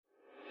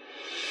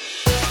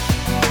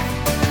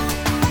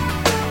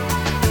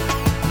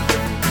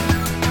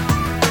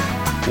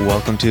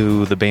Welcome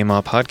to the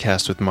Bema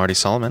Podcast with Marty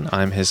Solomon.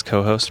 I'm his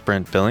co-host,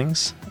 Brent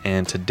Billings,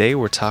 and today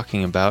we're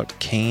talking about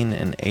Cain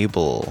and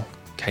Abel,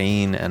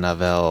 Cain and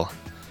Abel,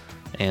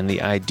 and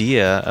the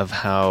idea of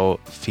how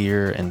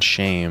fear and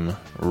shame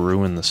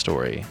ruin the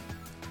story.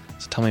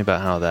 So tell me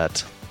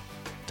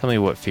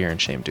what fear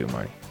and shame do,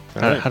 Marty.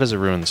 How does it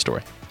ruin the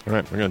story? All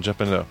right, we're going to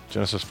jump into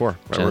Genesis 4.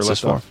 Genesis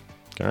 4. All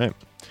right.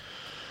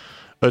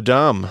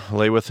 Adam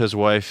lay with his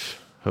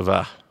wife,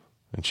 Havah,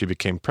 and she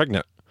became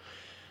pregnant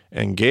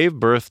and gave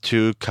birth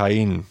to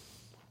Cain.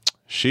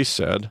 She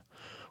said,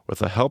 "With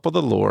the help of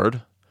the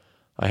Lord,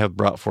 I have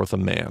brought forth a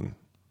man."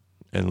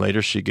 And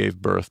later she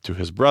gave birth to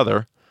his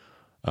brother,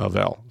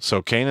 Abel.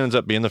 So Cain ends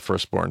up being the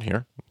firstborn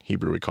here. In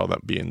Hebrew, we call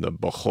that being the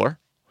Bochor.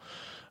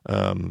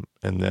 And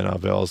then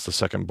Abel is the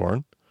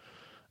secondborn.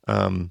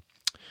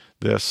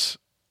 This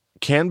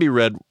can be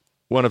read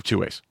one of two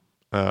ways.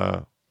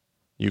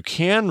 You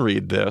can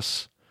read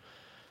this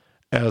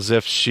as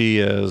if she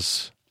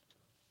is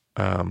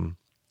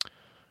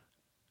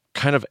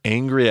kind of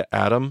angry at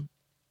Adam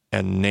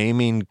and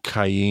naming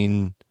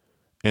Cain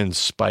in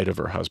spite of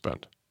her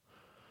husband,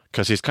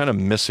 because he's kind of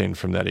missing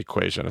from that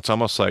equation. It's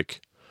almost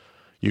like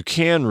you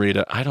can read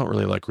it. I don't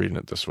really like reading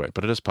it this way,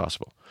 but it is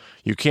possible.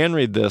 You can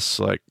read this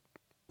like,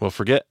 well,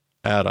 forget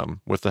Adam.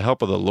 With the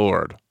help of the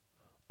Lord,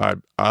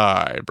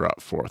 I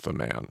brought forth a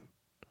man.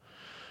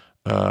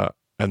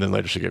 And then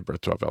later she gave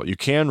birth to Abel. You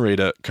can read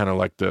it kind of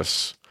like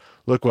this.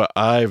 Look what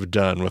I've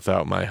done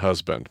without my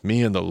husband.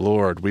 Me and the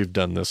Lord, we've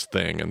done this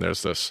thing. And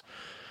there's this,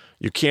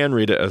 you can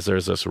read it as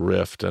there's this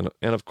rift. And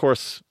of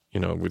course,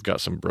 we've got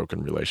some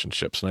broken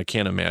relationships. And I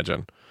can't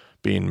imagine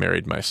being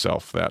married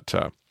myself that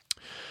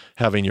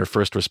having your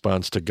first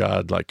response to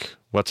God, like,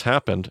 what's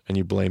happened? And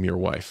you blame your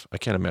wife. I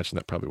can't imagine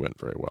that probably went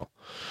very well.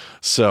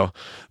 So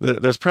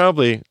there's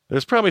probably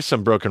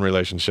some broken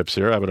relationships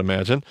here, I would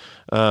imagine,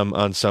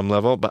 on some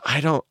level. But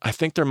I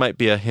think there might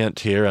be a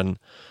hint here. And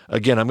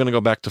again, I'm going to go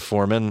back to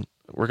Foreman.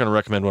 We're going to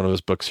recommend one of his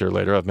books here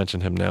later. I've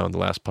mentioned him now in the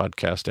last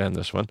podcast and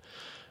this one.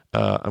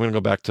 I'm going to go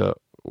back to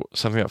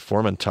something that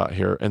Foreman taught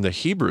here. In the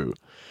Hebrew,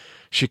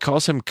 she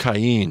calls him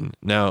Cain.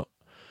 Now,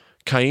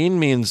 Cain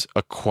means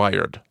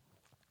acquired.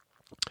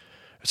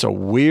 It's a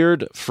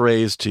weird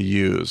phrase to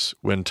use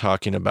when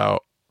talking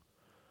about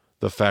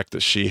the fact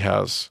that she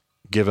has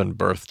given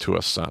birth to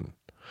a son,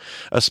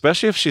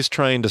 especially if she's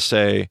trying to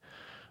say,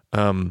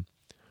 well,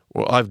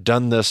 I've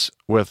done this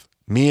with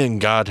me and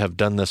God have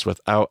done this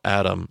without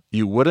Adam.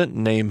 You wouldn't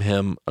name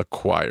him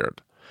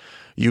acquired.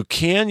 You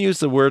can use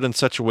the word in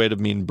such a way to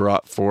mean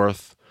brought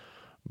forth,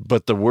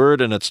 but the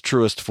word in its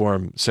truest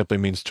form simply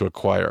means to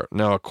acquire.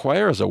 Now,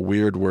 acquire is a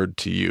weird word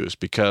to use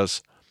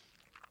because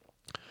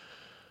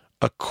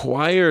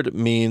acquired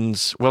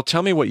means, well,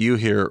 tell me what you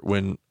hear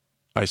when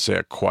I say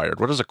acquired.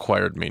 What does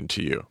acquired mean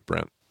to you,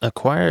 Brent?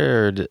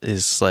 Acquired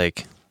is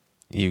like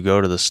you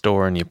go to the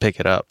store and you pick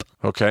it up.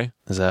 Okay.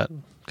 Is that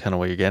kind of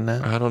what you're getting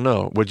at? I don't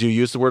know. Would you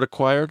use the word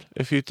acquired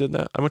if you did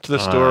that? I went to the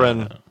store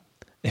and...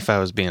 If I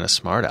was being a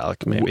smart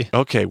aleck, maybe.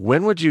 Okay.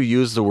 When would you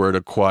use the word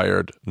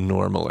acquired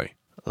normally?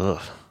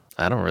 Ugh.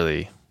 I don't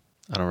really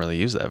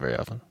use that very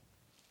often.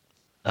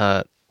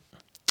 I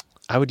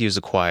would use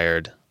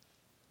acquired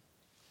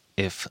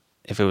if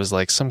it was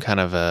like some kind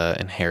of a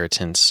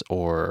inheritance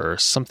or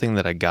something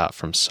that I got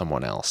from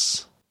someone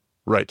else.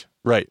 Right.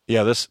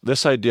 Yeah,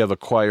 this idea of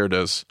acquired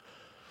is,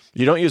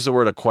 you don't use the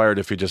word acquired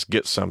if you just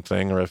get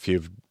something or if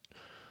you've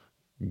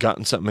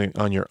gotten something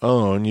on your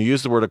own. You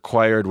use the word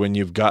acquired when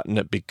you've gotten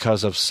it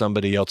because of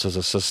somebody else's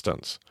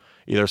assistance.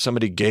 Either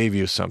somebody gave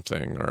you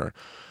something or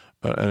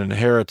an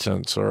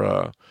inheritance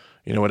or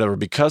whatever.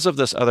 Because of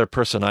this other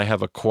person, I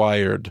have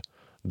acquired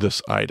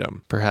this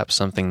item. Perhaps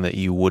something that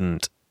you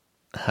wouldn't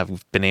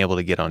have been able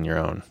to get on your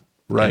own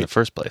in the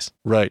first place.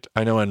 Right.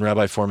 I know in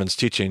Rabbi Foreman's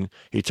teaching,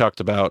 he talked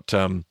about,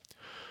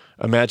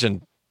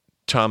 imagine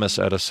Thomas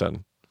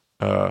Edison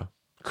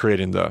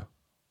creating the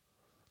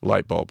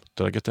light bulb.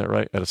 Did I get that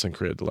right? Edison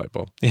created the light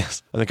bulb.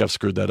 Yes. I think I've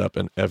screwed that up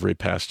in every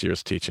past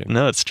year's teaching.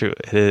 No, it's true.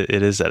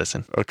 It is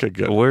Edison. Okay,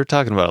 good. We're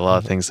talking about a lot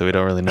of things that we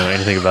don't really know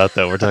anything about,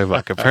 though. We're talking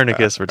about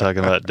Copernicus. We're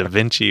talking about Da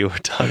Vinci. We're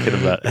talking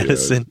about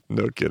Edison.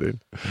 Yeah, no kidding.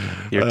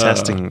 You're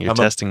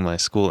testing my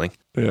schooling.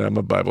 Yeah, I'm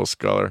a Bible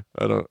scholar.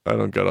 I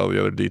don't got all the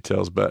other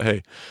details, but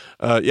hey,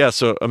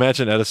 so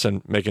imagine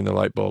Edison making the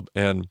light bulb,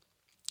 and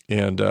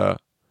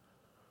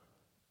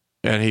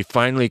he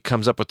finally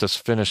comes up with this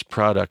finished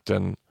product,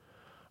 and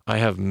I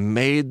have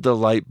made the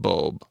light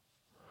bulb.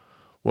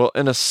 Well,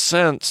 in a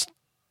sense,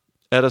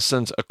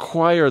 Edison's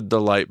acquired the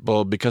light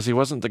bulb because he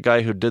wasn't the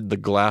guy who did the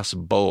glass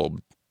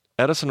bulb.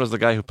 Edison was the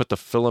guy who put the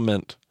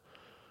filament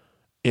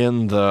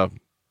in the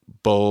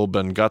bulb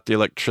and got the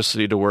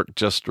electricity to work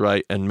just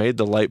right and made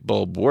the light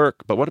bulb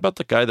work. But what about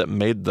the guy that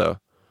made the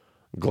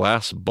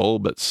glass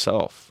bulb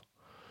itself?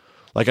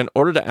 Like, in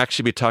order to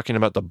actually be talking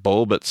about the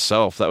bulb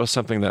itself, that was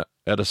something that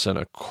Edison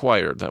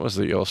acquired. That was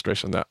the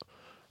illustration that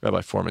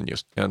Rabbi Foreman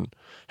used and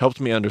helped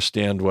me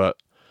understand what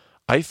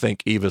I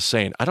think Eve is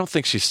saying. I don't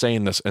think she's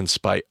saying this in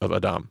spite of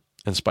Adam.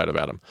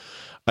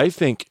 I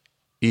think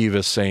Eve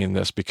is saying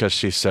this because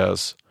she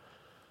says,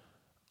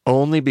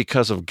 Only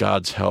because of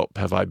God's help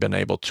have I been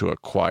able to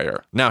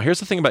acquire. Now, here's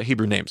the thing about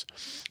Hebrew names.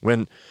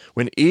 When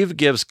Eve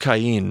gives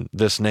Cain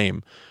this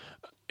name,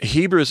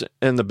 Hebrews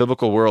in the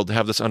biblical world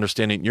have this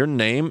understanding, your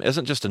name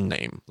isn't just a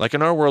name. Like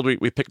in our world,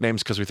 we pick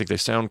names because we think they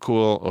sound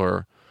cool,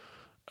 or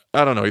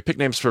I don't know, we pick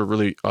names for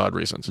really odd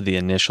reasons. The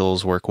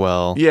initials work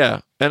well. Yeah,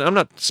 and I'm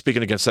not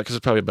speaking against that because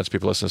there's probably a bunch of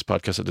people listening to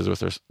this podcast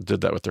that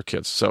did that with their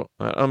kids. So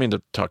I don't mean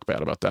to talk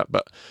bad about that,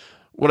 but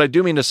what I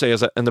do mean to say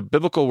is that in the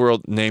biblical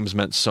world, names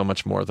meant so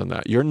much more than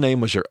that. Your name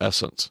was your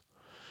essence.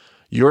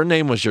 Your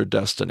name was your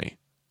destiny,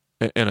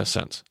 in a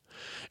sense.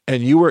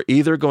 And you were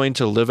either going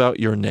to live out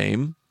your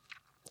name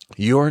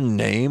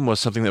was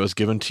something that was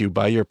given to you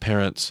by your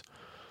parents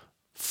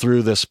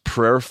through this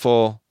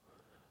prayerful,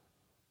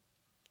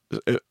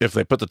 if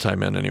they put the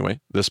time in anyway,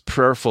 this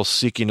prayerful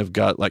seeking of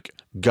God. Like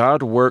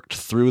God worked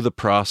through the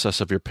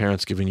process of your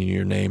parents giving you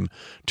your name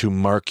to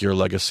mark your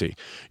legacy.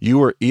 You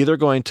were either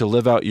going to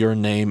live out your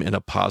name in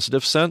a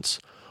positive sense,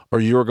 or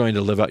you were going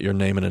to live out your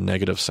name in a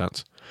negative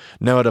sense.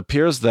 Now it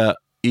appears that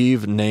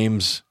Eve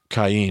names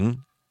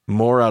Cain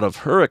more out of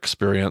her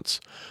experience,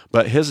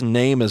 but his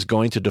name is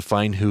going to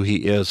define who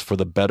he is for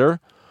the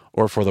better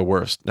or for the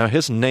worst. Now,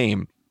 his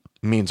name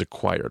means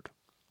acquired.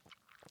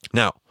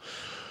 Now,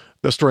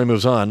 the story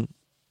moves on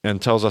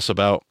and tells us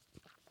about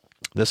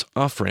this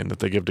offering that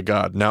they give to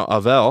God. Now,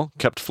 Avel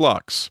kept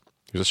flocks.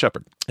 He was a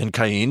shepherd. And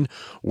Cain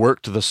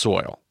worked the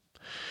soil.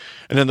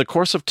 And in the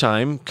course of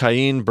time,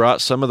 Cain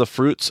brought some of the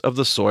fruits of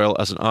the soil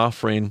as an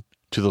offering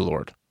to the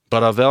Lord.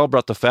 But Avel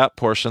brought the fat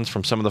portions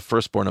from some of the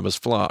firstborn of his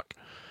flock.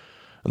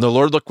 And the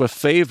Lord looked with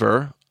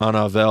favor on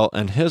Avel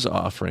and his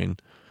offering,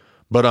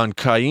 but on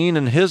Cain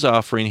and his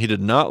offering he did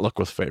not look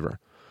with favor.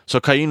 So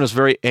Cain was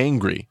very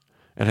angry,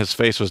 and his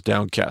face was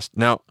downcast.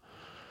 Now,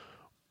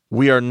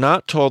 we are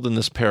not told in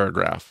this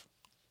paragraph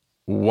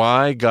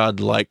why God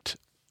liked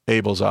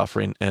Abel's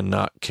offering and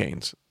not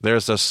Cain's.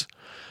 There's this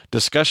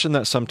discussion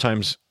that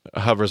sometimes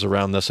hovers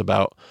around this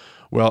about,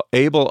 well,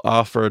 Abel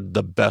offered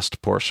the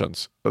best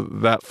portions.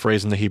 That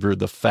phrase in the Hebrew,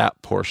 the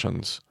fat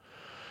portions.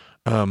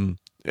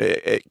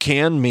 It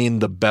can mean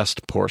the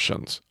best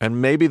portions.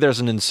 And maybe there's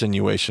an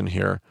insinuation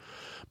here,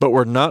 but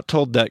we're not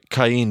told that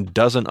Cain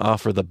doesn't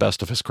offer the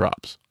best of his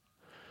crops.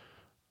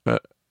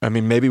 I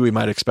mean, maybe we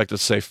might expect it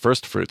to say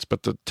first fruits,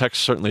 but the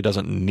text certainly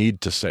doesn't need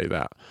to say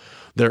that.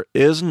 There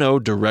is no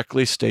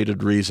directly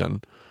stated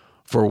reason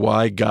for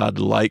why God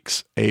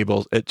likes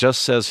Abel's. It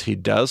just says he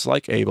does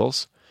like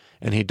Abel's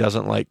and he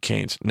doesn't like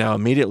Cain's. Now,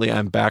 immediately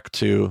I'm back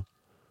to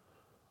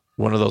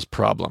one of those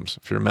problems.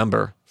 If you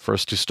remember,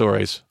 first two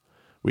stories,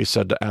 we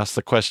said to ask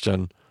the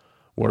question,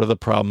 what are the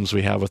problems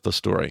we have with the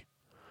story?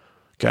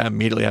 Okay, I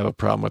immediately have a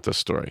problem with this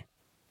story.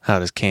 How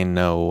does Cain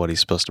know what he's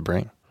supposed to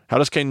bring? How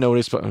does Cain know what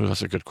he's supposed to bring?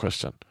 That's a good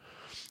question.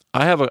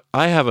 I have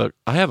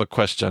a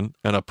question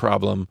and a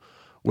problem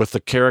with the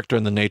character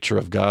and the nature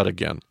of God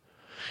again.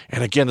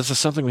 And again, this is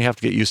something we have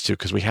to get used to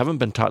because we haven't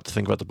been taught to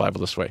think about the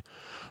Bible this way.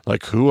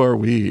 Like, who are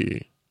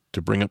we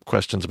to bring up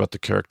questions about the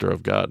character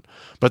of God?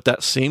 But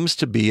that seems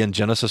to be in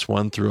Genesis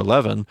 1 through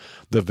 11,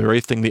 the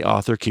very thing the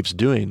author keeps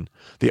doing.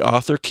 The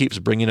author keeps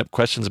bringing up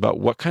questions about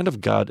what kind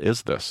of God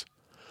is this?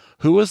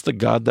 Who is the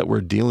God that we're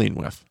dealing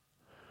with?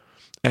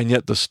 And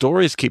yet the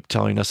stories keep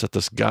telling us that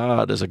this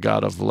God is a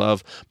God of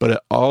love, but it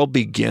all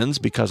begins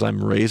because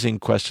I'm raising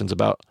questions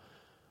about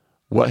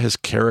what his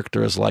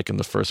character is like in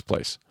the first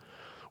place.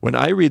 When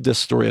I read this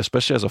story,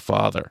 especially as a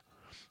father,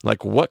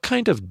 like, what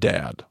kind of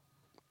dad?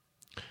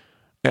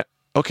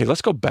 Okay,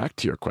 let's go back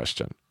to your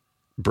question,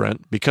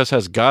 Brent, because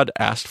has God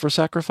asked for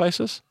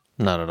sacrifices?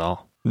 Not at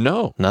all.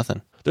 No.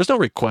 Nothing. There's no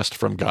request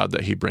from God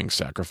that he brings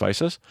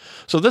sacrifices.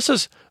 So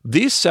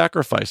these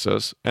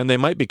sacrifices, and they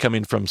might be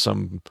coming from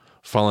some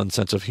fallen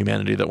sense of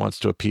humanity that wants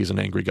to appease an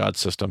angry God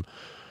system,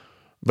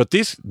 but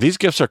these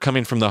gifts are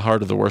coming from the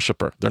heart of the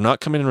worshiper. They're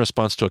not coming in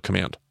response to a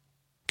command.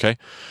 Okay?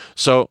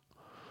 So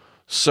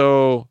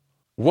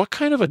what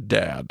kind of a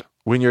dad,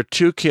 when your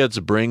two kids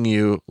bring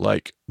you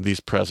like these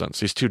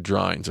presents, these two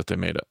drawings that they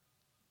made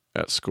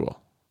at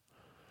school,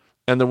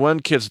 and the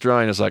one kid's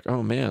drawing is like,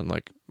 oh man,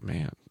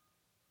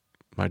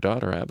 my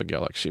daughter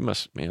Abigail, like, she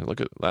must, man,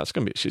 look at that's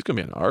gonna be, she's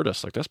gonna be an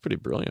artist, like, that's pretty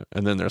brilliant.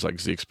 And then there's like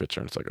Zeke's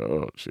picture, and it's like,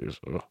 oh, she's,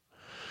 oh,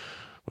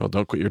 well,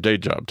 don't quit your day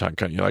job, time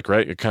kind of, you're like,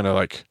 right? You're kind of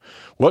like,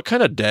 what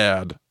kind of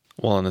dad?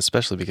 Well, and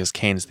especially because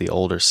Cain's the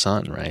older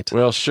son, right?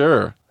 Well,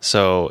 sure.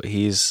 So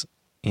he's,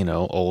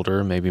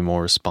 older, maybe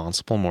more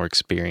responsible, more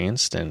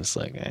experienced, and it's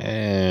like,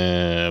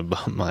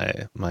 but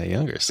my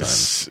younger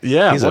son,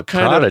 yeah, he's a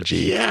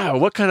prodigy.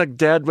 What kind of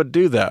dad would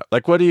do that?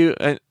 Like, what do you?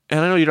 And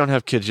I know you don't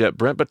have kids yet,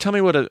 Brent, but tell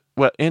me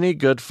what any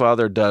good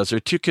father does.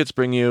 Or two kids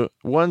bring you,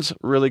 one's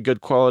really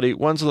good quality,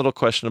 one's a little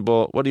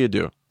questionable. What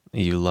do?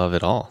 You love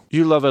it all.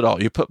 You love it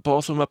all. You put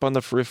both of them up on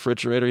the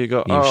refrigerator. You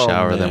go, you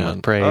shower them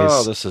with praise.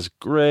 Oh, this is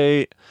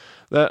great.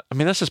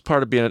 That's just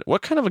part of being.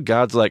 What kind of a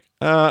God's like?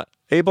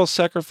 Abel's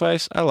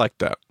sacrifice, I like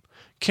that.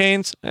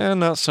 Cain's,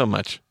 not so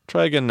much.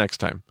 Try again next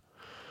time.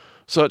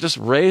 So it just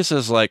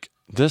raises like,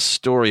 this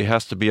story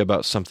has to be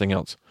about something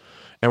else.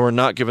 And we're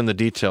not given the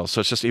details, so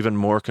it's just even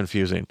more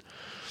confusing.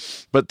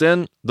 But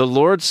then the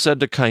Lord said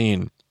to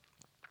Cain,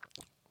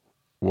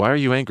 why are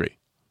you angry?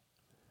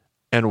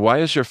 And why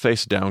is your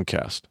face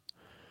downcast?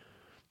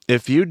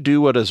 If you do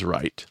what is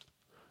right,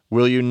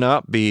 will you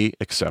not be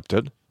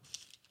accepted?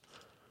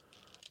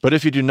 But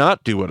if you do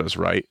not do what is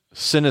right,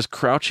 sin is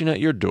crouching at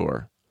your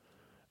door.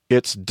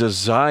 Its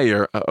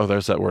desire,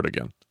 there's that word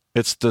again.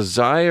 Its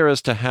desire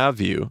is to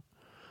have you,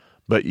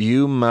 but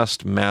you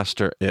must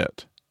master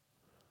it.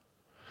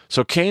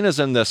 So Cain is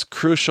in this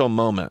crucial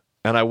moment,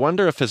 and I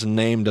wonder if his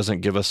name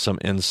doesn't give us some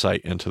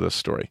insight into this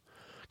story.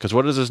 Because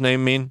what does his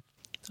name mean?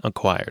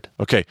 Acquired.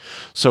 Okay,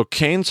 so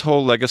Cain's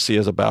whole legacy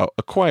is about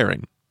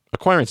acquiring.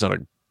 Acquiring's not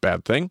a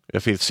bad thing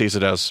if he sees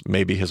it as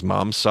maybe his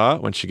mom saw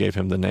it when she gave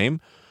him the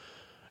name.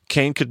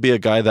 Cain could be a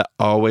guy that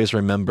always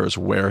remembers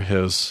where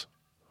his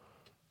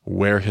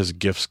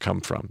gifts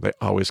come from. They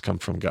always come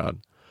from God.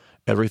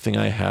 Everything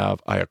I have,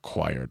 I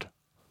acquired.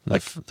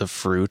 Like the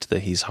fruit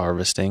that he's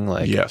harvesting,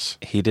 like yes.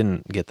 He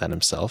didn't get that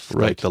himself.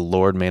 Right. Like the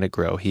Lord made it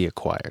grow. He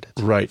acquired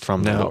it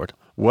from now, the Lord.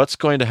 What's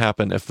going to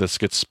happen if this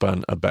gets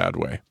spun a bad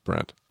way,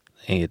 Brent?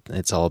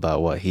 It's all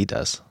about what he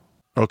does.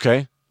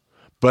 Okay.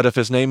 But if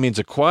his name means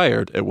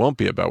acquired, it won't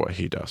be about what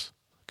he does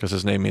because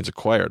his name means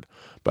acquired.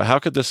 But how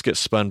could this get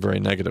spun very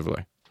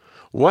negatively?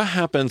 What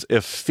happens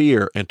if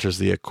fear enters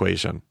the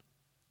equation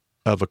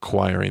of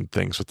acquiring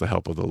things with the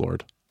help of the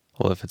Lord?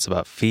 Well, if it's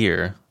about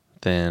fear,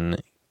 then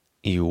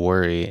you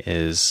worry,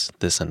 is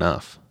this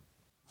enough?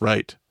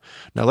 Right.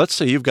 Now, let's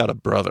say you've got a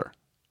brother,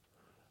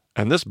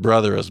 and this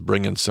brother is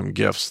bringing some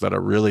gifts that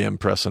are really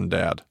impressing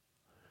Dad.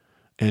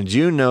 And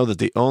you know that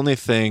the only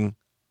thing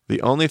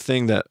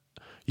that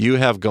you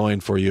have going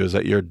for you is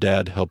that your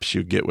dad helps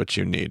you get what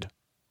you need.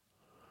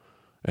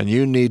 And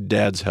you need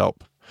Dad's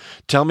help.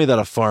 Tell me that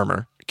a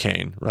farmer,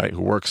 Cain, right,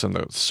 who works in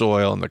the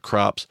soil and the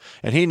crops,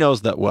 and he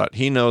knows that what?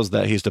 He knows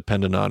that he's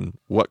dependent on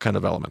what kind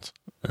of elements?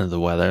 The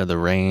weather, the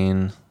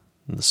rain,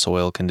 the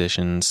soil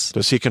conditions.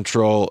 Does he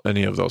control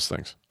any of those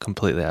things?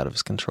 Completely out of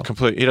his control.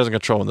 He doesn't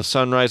control when the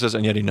sun rises,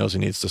 and yet he knows he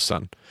needs the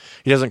sun.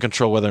 He doesn't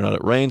control whether or not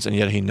it rains, and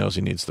yet he knows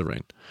he needs the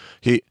rain.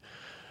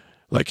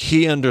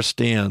 He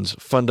understands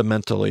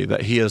fundamentally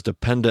that he is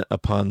dependent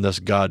upon this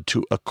God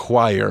to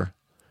acquire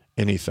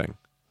anything.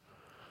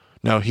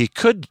 Now, he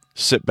could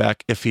sit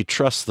back if he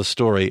trusts the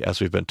story as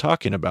we've been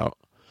talking about,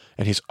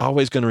 and he's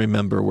always going to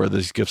remember where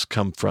these gifts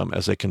come from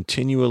as they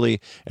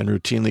continually and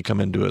routinely come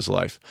into his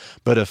life.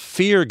 But if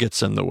fear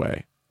gets in the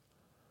way,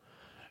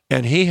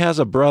 and he has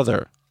a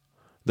brother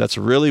that's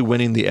really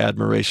winning the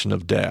admiration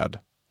of Dad,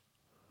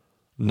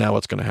 now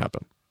what's going to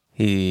happen?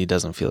 He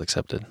doesn't feel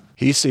accepted.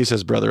 He sees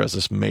his brother as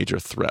this major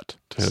threat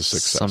to his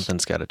success.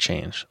 Something's got to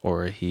change,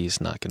 or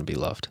he's not going to be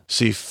loved.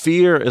 See,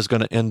 fear is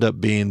going to end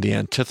up being the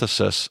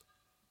antithesis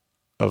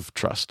of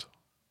trust.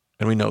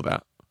 And we know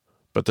that.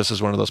 But this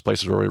is one of those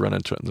places where we run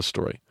into it in the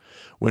story.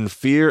 When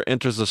fear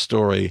enters the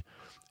story,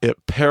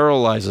 it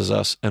paralyzes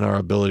us in our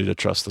ability to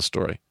trust the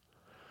story.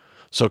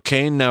 So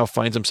Cain now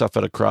finds himself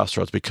at a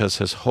crossroads because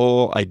his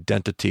whole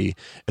identity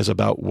is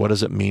about what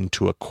does it mean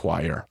to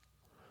acquire.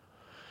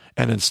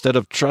 And instead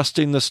of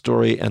trusting the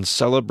story and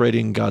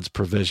celebrating God's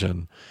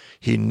provision,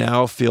 he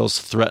now feels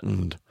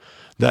threatened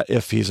that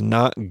if he's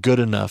not good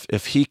enough,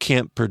 if he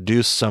can't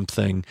produce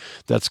something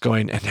that's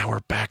going, and now we're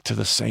back to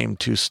the same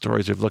two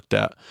stories we've looked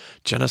at,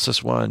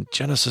 Genesis 1,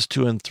 Genesis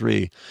 2 and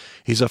 3.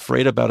 He's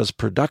afraid about his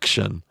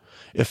production.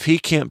 If he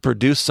can't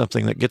produce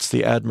something that gets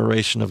the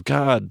admiration of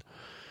God,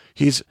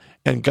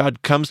 and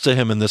God comes to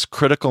him in this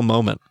critical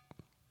moment,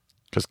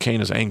 because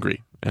Cain is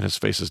angry and his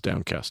face is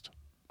downcast.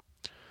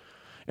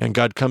 And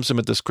God comes to him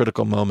at this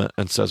critical moment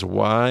and says,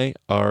 why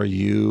are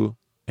you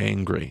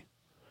angry?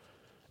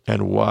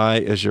 And why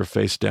is your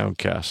face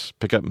downcast?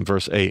 Pick up in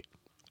verse 8.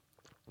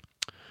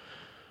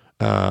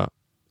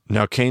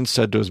 Now Cain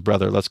said to his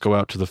brother, let's go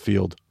out to the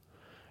field.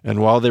 And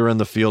while they were in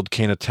the field,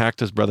 Cain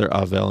attacked his brother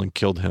Abel and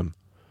killed him.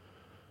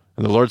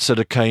 And the Lord said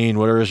to Cain,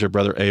 where is your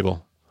brother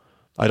Abel?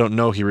 I don't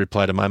know, he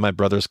replied, am I my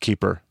brother's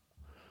keeper?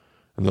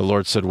 And the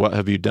Lord said, what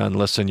have you done?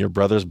 Listen, your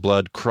brother's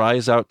blood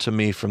cries out to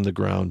me from the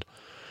ground.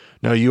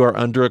 Now you are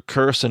under a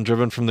curse and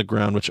driven from the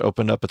ground, which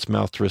opened up its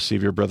mouth to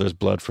receive your brother's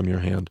blood from your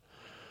hand.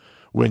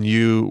 When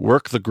you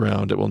work the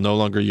ground, it will no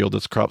longer yield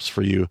its crops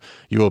for you.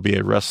 You will be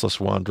a restless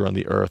wanderer on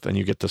the earth. And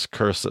you get this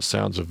curse that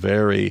sounds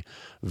very,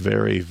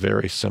 very,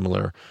 very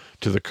similar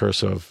to the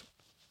curse of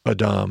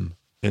Adam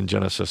in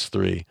Genesis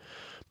 3.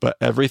 But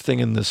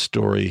everything in this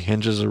story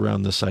hinges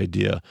around this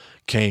idea.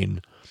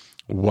 Cain,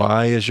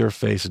 why is your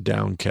face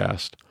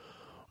downcast?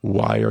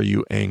 Why are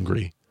you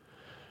angry?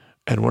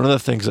 And one of the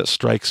things that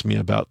strikes me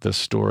about this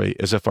story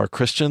is if our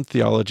Christian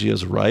theology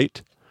is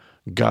right,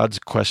 God's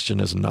question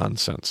is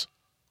nonsense.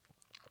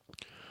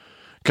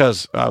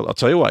 Because I'll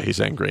tell you why he's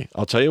angry.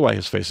 I'll tell you why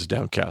his face is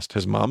downcast.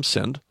 His mom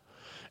sinned,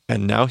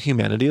 and now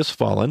humanity is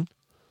fallen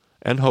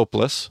and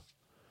hopeless,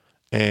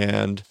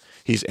 and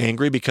he's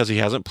angry because he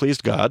hasn't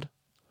pleased God,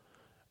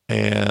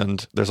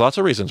 and there's lots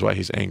of reasons why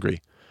he's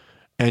angry.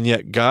 And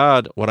yet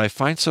God, what I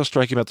find so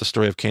striking about the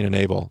story of Cain and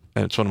Abel,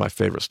 and it's one of my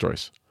favorite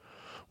stories,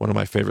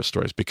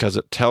 because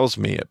it tells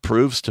me, it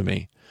proves to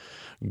me,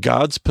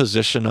 God's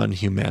position on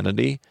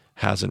humanity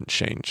hasn't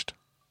changed.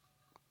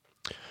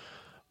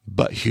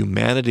 But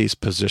humanity's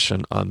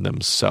position on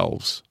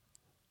themselves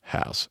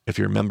has. If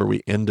you remember,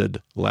 we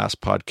ended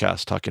last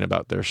podcast talking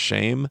about their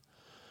shame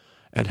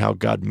and how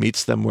God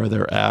meets them where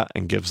they're at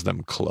and gives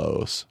them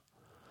clothes.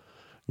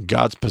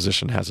 God's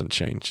position hasn't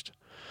changed.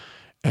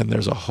 And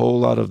there's a whole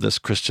lot of this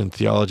Christian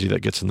theology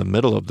that gets in the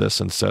middle of this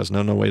and says,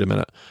 no, wait a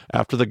minute.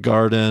 After the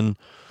garden,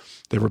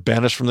 they were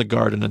banished from the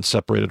garden and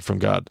separated from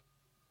God.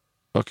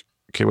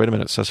 Okay, wait a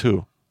minute. It says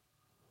who?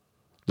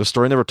 The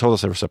story never told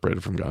us they were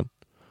separated from God.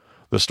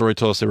 The story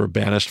told us they were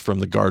banished from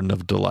the Garden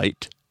of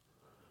Delight.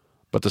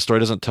 But the story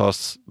doesn't tell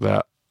us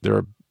that they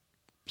were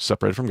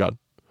separated from God.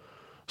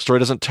 The story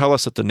doesn't tell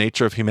us that the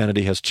nature of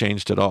humanity has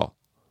changed at all.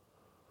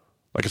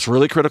 Like, it's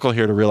really critical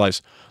here to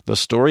realize the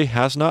story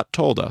has not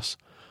told us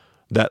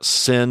that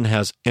sin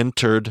has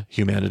entered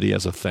humanity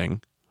as a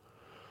thing,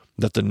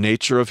 that the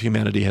nature of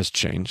humanity has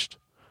changed.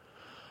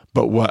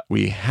 But what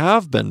we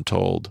have been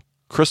told,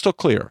 crystal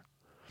clear,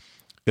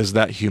 is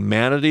that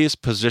humanity's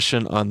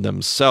position on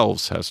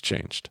themselves has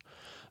changed.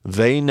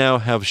 They now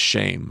have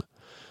shame.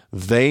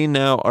 They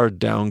now are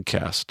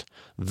downcast.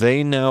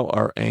 They now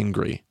are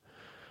angry.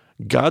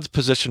 God's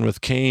position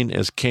with Cain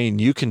is, Cain,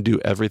 you can do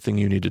everything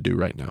you need to do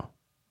right now.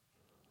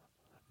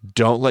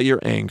 Don't let your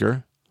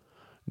anger,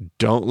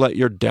 don't let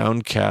your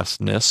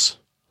downcastness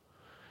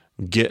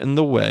get in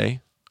the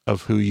way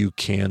of who you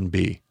can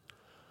be.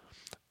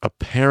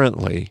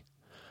 Apparently,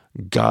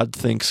 God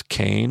thinks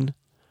Cain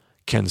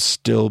can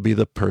still be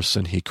the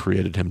person he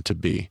created him to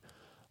be.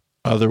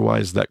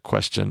 Otherwise, that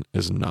question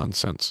is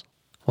nonsense.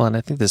 Well, and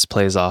I think this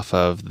plays off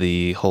of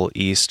the whole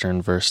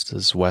Eastern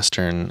versus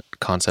Western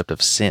concept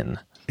of sin.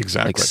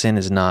 Exactly. Like, sin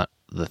is not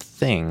the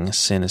thing.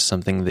 Sin is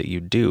something that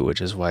you do,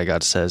 which is why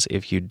God says,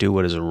 if you do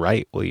what is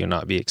right, will you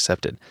not be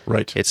accepted?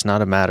 Right. It's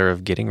not a matter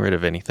of getting rid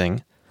of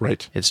anything.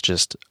 Right. It's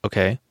just,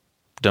 okay,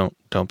 don't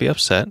be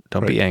upset.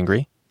 Don't Right. be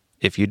angry.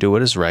 If you do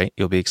what is right,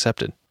 you'll be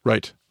accepted.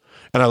 Right.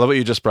 And I love what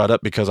you just brought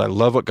up, because I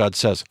love what God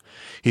says.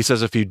 He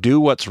says, if you do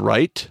what's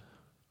right,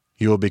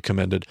 you will be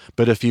commended.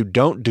 But if you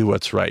don't do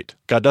what's right,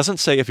 God doesn't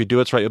say if you do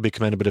what's right, you'll be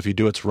commended, but if you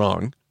do what's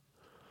wrong,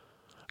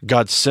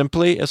 God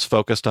simply is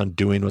focused on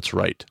doing what's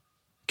right.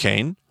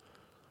 Cain,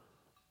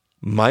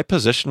 my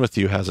position with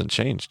you hasn't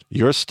changed.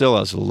 You're still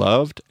as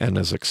loved and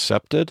as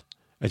accepted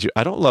as you.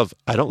 I don't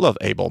love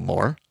Abel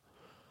more.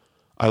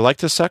 I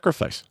liked his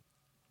sacrifice.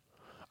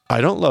 I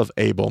don't love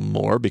Abel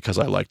more because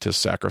I liked his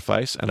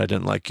sacrifice and I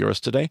didn't like yours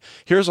today.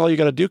 Here's all you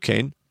got to do,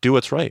 Cain. Do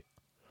what's right.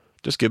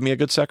 Just give me a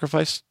good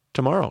sacrifice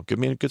tomorrow. Give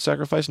me a good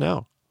sacrifice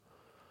now.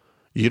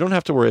 You don't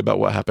have to worry about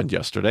what happened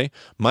yesterday.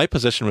 My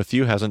position with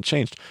you hasn't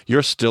changed.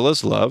 You're still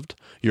as loved.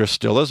 You're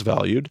still as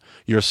valued.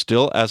 You're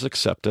still as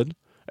accepted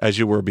as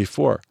you were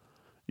before.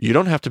 You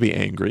don't have to be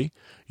angry.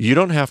 You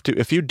don't have to.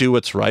 If you do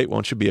what's right,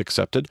 won't you be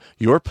accepted?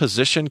 Your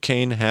position,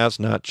 Cain, has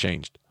not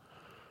changed.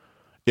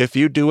 If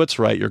you do what's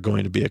right, you're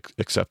going to be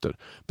accepted.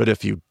 But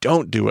if you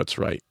don't do what's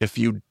right, if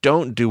you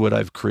don't do what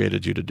I've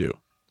created you to do,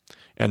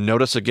 and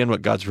notice again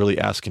what God's really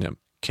asking him.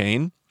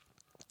 Cain,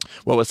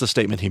 what was the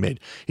statement he made?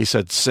 He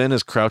said, sin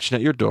is crouching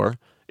at your door.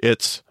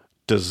 Its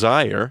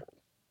desire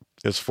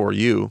is for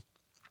you,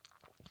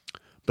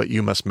 but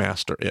you must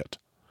master it.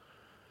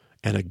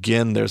 And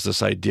again, there's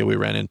this idea we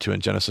ran into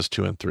in Genesis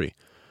 2 and 3.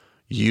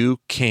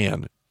 You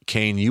can.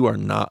 Cain, you are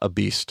not a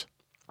beast.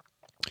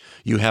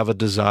 You have a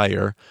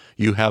desire,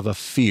 you have a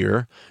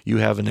fear, you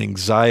have an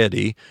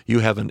anxiety, you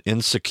have an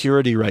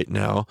insecurity right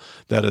now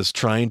that is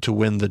trying to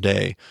win the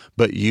day,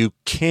 but you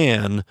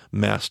can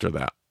master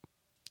that.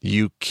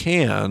 You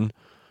can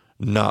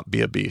not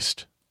be a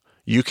beast.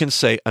 You can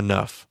say,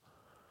 enough.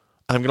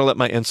 I'm going to let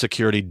my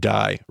insecurity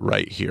die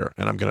right here,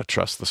 and I'm going to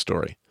trust the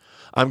story.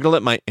 I'm going to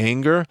let my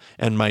anger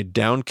and my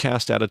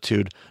downcast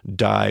attitude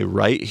die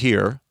right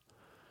here,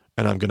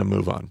 and I'm going to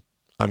move on.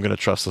 I'm going to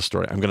trust the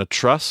story. I'm going to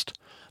trust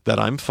that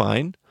I'm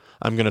fine.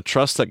 I'm going to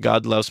trust that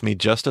God loves me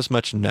just as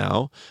much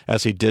now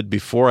as he did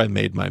before I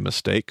made my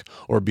mistake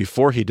or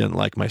before he didn't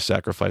like my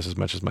sacrifice as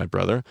much as my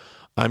brother.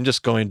 I'm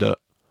going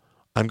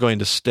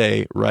to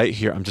stay right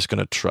here. I'm just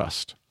going to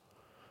trust.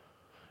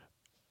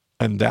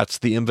 And that's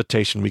the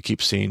invitation we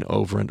keep seeing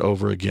over and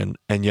over again.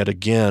 And yet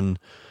again,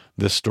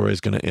 this story is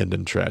going to end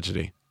in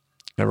tragedy.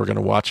 And we're going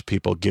to watch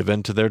people give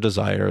in to their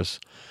desires,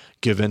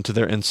 give in to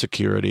their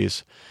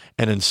insecurities,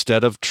 and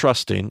instead of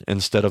trusting,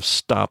 instead of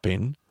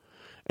stopping,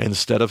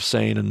 instead of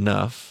saying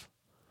enough,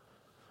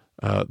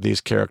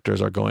 these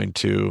characters are going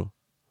to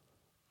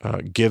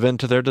give in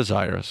to their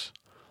desires,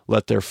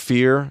 let their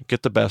fear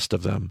get the best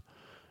of them,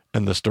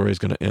 and the story is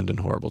going to end in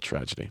horrible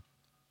tragedy.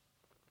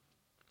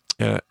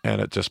 And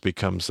it just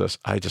becomes this,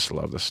 I just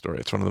love this story.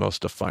 It's one of the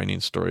most defining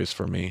stories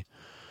for me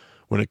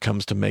when it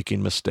comes to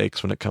making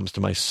mistakes, when it comes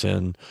to my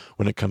sin,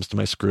 when it comes to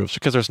my screw-ups,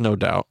 because there's no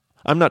doubt.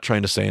 I'm not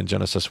trying to say in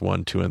Genesis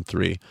 1, 2, and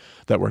 3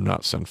 that we're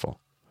not sinful.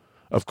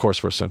 Of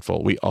course we're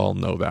sinful. We all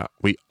know that.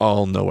 We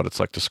all know what it's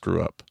like to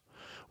screw up.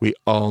 We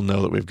all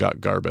know that we've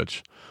got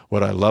garbage.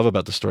 What I love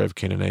about the story of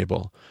Cain and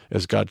Abel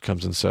is God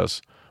comes and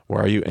says, why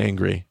are you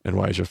angry and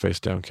why is your face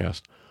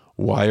downcast?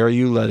 Why are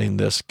you letting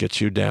this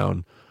get you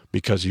down?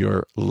 because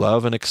your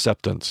love and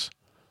acceptance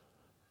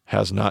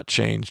has not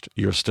changed.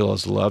 You're still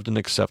as loved and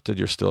accepted.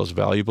 You're still as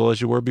valuable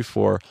as you were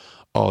before.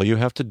 All you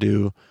have to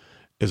do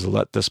is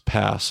let this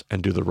pass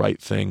and do the right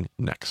thing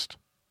next.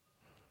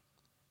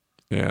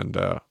 And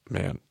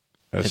man,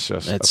 it's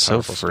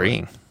so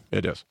freeing. Story.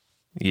 It is.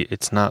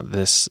 It's not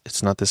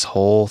this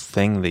whole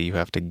thing that you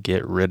have to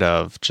get rid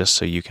of just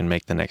so you can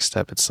make the next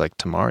step. It's like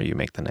tomorrow you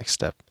make the next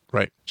step.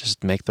 Right.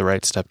 Just make the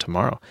right step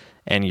tomorrow.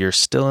 And you're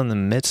still in the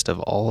midst of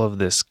all of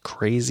this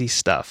crazy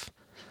stuff,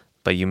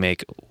 but you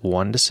make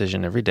one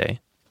decision every day,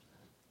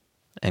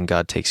 and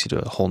God takes you to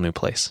a whole new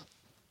place.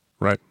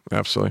 Right.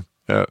 Absolutely.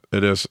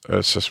 It is.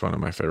 It's just one of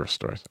my favorite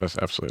stories. I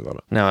absolutely love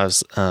it. Now, I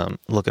was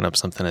looking up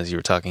something as you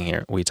were talking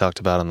here. We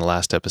talked about in the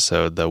last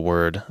episode the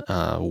word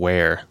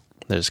where.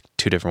 There's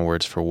two different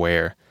words for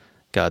where.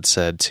 God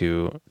said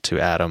to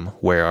Adam,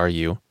 "Where are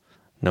you?"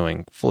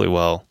 knowing fully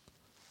well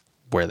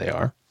where they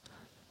are.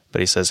 But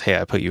he says, "Hey,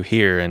 I put you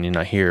here and you're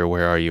not here.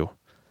 Where are you?"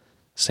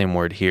 Same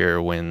word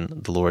here when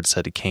the Lord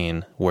said to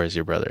Cain, "Where's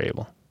your brother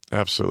Abel?"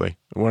 Absolutely.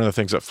 One of the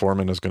things that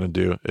Foreman is going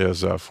to do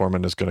is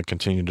Foreman is going to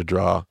continue to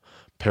draw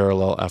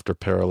parallel after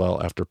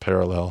parallel after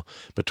parallel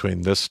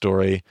between this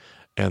story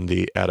and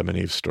the Adam and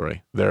Eve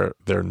story. They're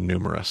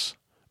numerous.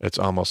 It's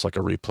almost like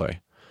a replay.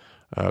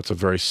 It's a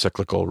very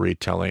cyclical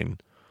retelling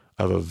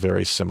of a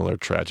very similar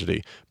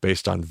tragedy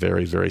based on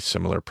very, very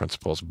similar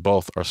principles.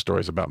 Both are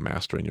stories about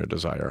mastering your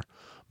desire.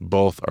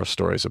 Both are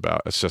stories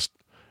about,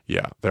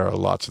 there are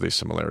lots of these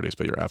similarities,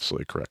 but you're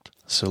absolutely correct.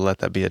 So let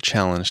that be a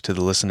challenge to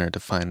the listener to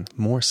find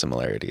more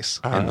similarities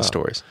in the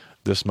stories.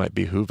 This might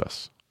behoove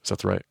us. Is that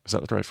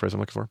the right phrase I'm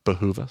looking for?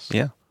 Behoove us?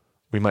 Yeah.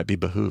 We might be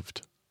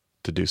behooved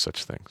to do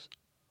such things.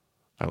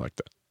 I like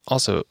that.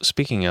 Also,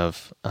 speaking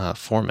of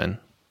Foreman,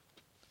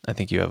 I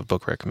think you have a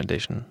book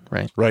recommendation,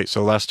 right? Right.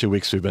 So the last 2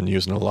 weeks we've been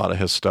using a lot of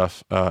his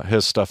stuff.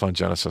 His stuff on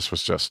Genesis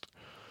was just,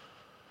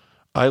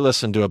 I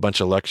listened to a bunch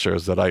of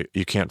lectures that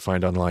you can't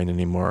find online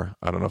anymore.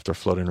 I don't know if they're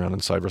floating around in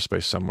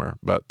cyberspace somewhere,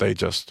 but they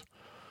just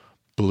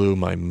blew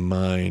my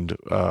mind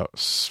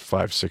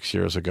 5-6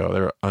 years ago. They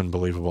were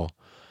unbelievable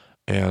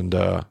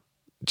and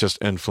just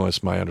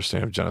influenced my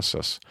understanding of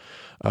Genesis.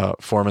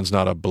 Foreman's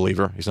not a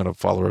believer. He's not a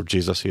follower of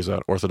Jesus. He's an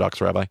Orthodox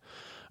rabbi.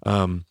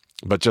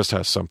 But just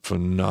has some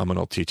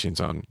phenomenal teachings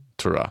on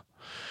Torah.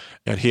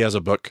 And he has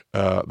a book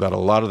that a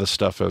lot of the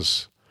stuff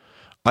is,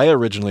 I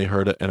originally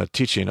heard it in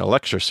a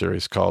lecture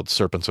series called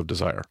Serpents of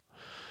Desire,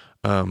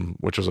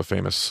 which was a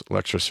famous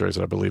lecture series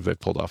that I believe they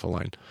pulled off a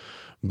line.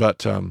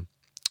 But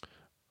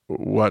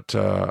what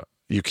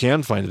you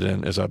can find it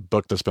in is a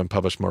book that's been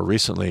published more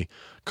recently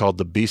called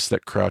The Beast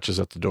That Crouches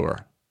at the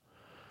Door.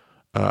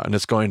 And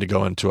it's going to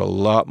go into a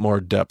lot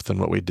more depth than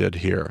what we did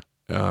here.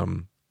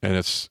 And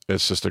it's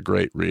just a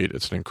great read.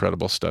 It's an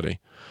incredible study.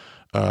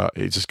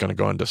 He's just going to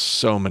go into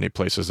so many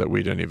places that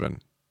we didn't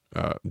even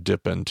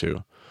dip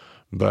into.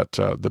 But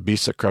The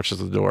Beast That Crouches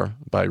at the Door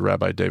by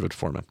Rabbi David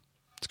Foreman.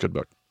 It's a good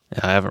book. Yeah,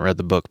 I haven't read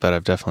the book, but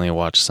I've definitely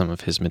watched some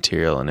of his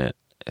material, and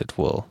it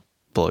will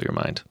blow your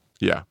mind.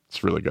 Yeah,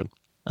 it's really good.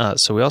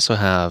 So we also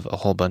have a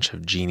whole bunch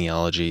of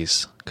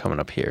genealogies coming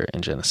up here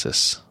in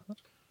Genesis.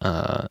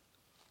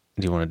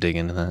 Do you want to dig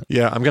into that?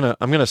 Yeah, I'm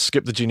gonna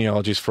skip the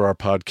genealogies for our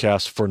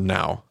podcast for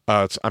now.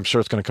 I'm sure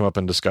it's going to come up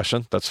in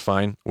discussion. That's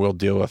fine. We'll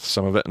deal with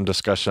some of it in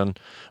discussion,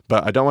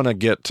 but I don't want to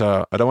get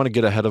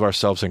ahead of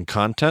ourselves in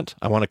content.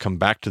 I want to come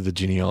back to the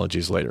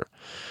genealogies later.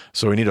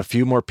 So we need a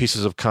few more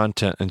pieces of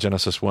content in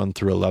Genesis 1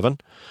 through 11,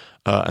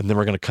 and then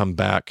we're going to come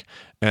back.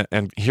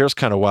 And here's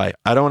kind of why.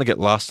 I don't want to get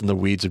lost in the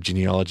weeds of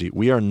genealogy.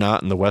 We are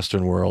not in the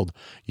Western world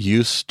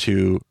used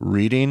to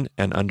reading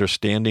and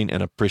understanding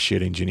and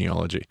appreciating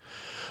genealogy.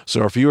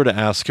 So if you were to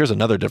ask, here's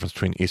another difference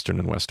between Eastern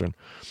and Western.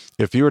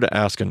 If you were to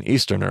ask an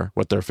Easterner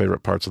what their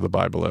favorite parts of the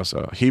Bible is,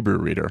 a Hebrew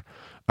reader,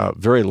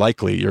 very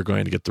likely you're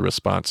going to get the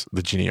response,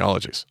 the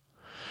genealogies.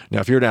 Now,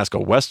 if you were to ask a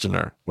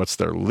Westerner what's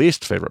their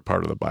least favorite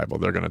part of the Bible,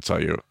 they're going to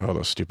tell you, oh,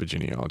 those stupid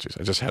genealogies.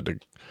 I just had to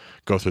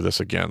go through this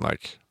again,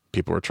 like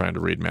people were trying to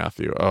read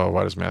Matthew. Oh,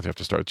 why does Matthew have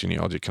to start with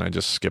genealogy? Can I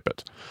just skip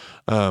it?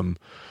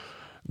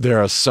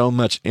 There is so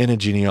much in a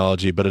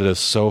genealogy, but it is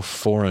so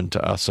foreign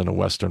to us in a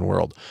Western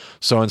world.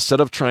 So instead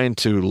of trying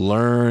to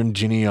learn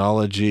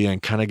genealogy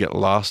and kind of get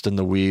lost in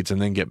the weeds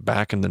and then get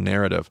back in the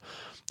narrative,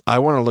 I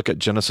want to look at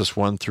Genesis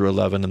 1 through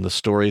 11 and the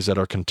stories that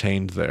are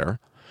contained there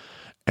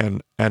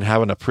and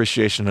have an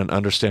appreciation and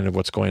understanding of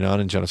what's going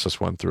on in Genesis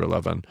 1 through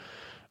 11.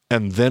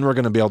 And then we're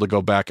going to be able to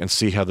go back and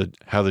see how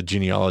the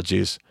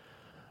genealogies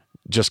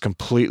just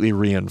completely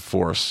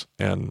reinforce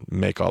and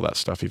make all that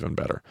stuff even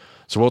better.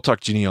 So we'll talk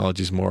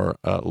genealogies more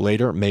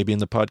later, maybe in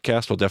the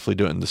podcast. We'll definitely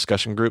do it in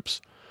discussion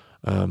groups,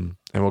 and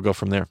we'll go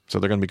from there. So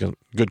they're going to be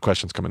good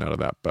questions coming out of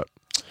that. But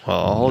well,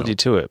 I'll hold you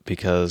to it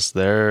because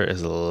there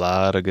is a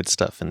lot of good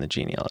stuff in the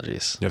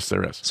genealogies. Yes,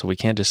 there is. So we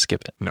can't just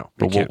skip it. No,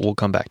 but we'll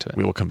come back to it.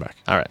 We will come back.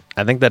 All right.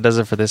 I think that does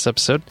it for this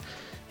episode.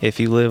 If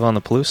you live on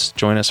the Palouse,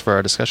 join us for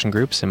our discussion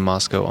groups in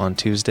Moscow on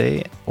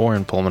Tuesday or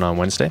in Pullman on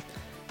Wednesday.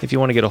 If you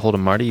want to get a hold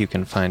of Marty, you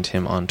can find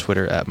him on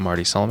Twitter at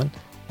Marty Solomon,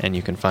 and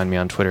you can find me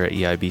on Twitter at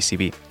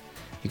EIBCB.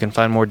 You can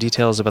find more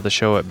details about the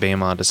show at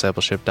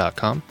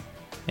BEMAdiscipleship.com.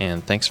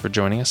 And thanks for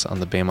joining us on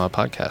the BEMA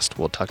podcast.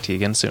 We'll talk to you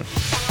again soon.